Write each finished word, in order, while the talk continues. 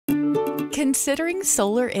Considering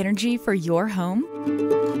solar energy for your home?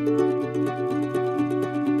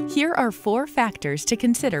 Here are 4 factors to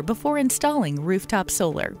consider before installing rooftop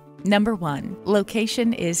solar. Number 1,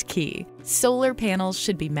 location is key. Solar panels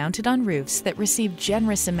should be mounted on roofs that receive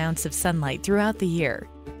generous amounts of sunlight throughout the year.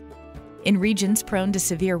 In regions prone to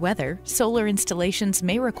severe weather, solar installations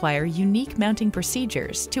may require unique mounting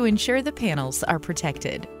procedures to ensure the panels are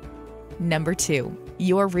protected. Number 2,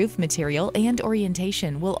 your roof material and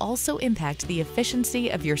orientation will also impact the efficiency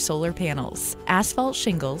of your solar panels. Asphalt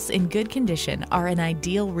shingles in good condition are an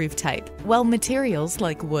ideal roof type, while materials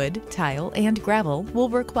like wood, tile, and gravel will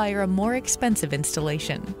require a more expensive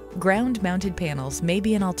installation. Ground-mounted panels may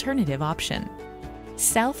be an alternative option.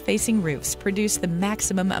 South-facing roofs produce the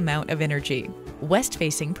maximum amount of energy.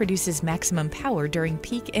 West-facing produces maximum power during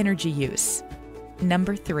peak energy use.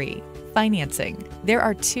 Number 3, financing. There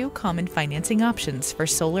are 2 common financing options for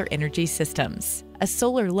solar energy systems. A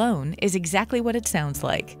solar loan is exactly what it sounds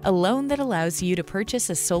like, a loan that allows you to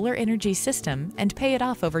purchase a solar energy system and pay it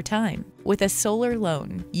off over time. With a solar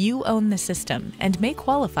loan, you own the system and may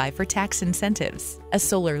qualify for tax incentives. A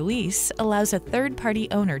solar lease allows a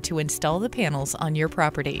third-party owner to install the panels on your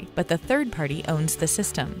property, but the third party owns the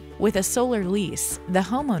system. With a solar lease, the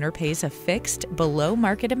homeowner pays a fixed,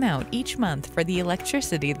 below-market amount each month for the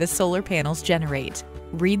electricity the solar panels generate.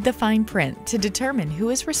 Read the fine print to determine who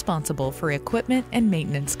is responsible for equipment and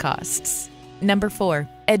maintenance costs. Number 4,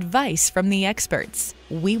 advice from the experts.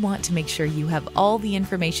 We want to make sure you have all the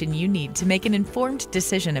information you need to make an informed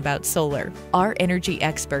decision about solar. Our energy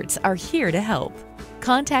experts are here to help.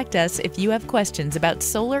 Contact us if you have questions about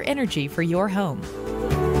solar energy for your home.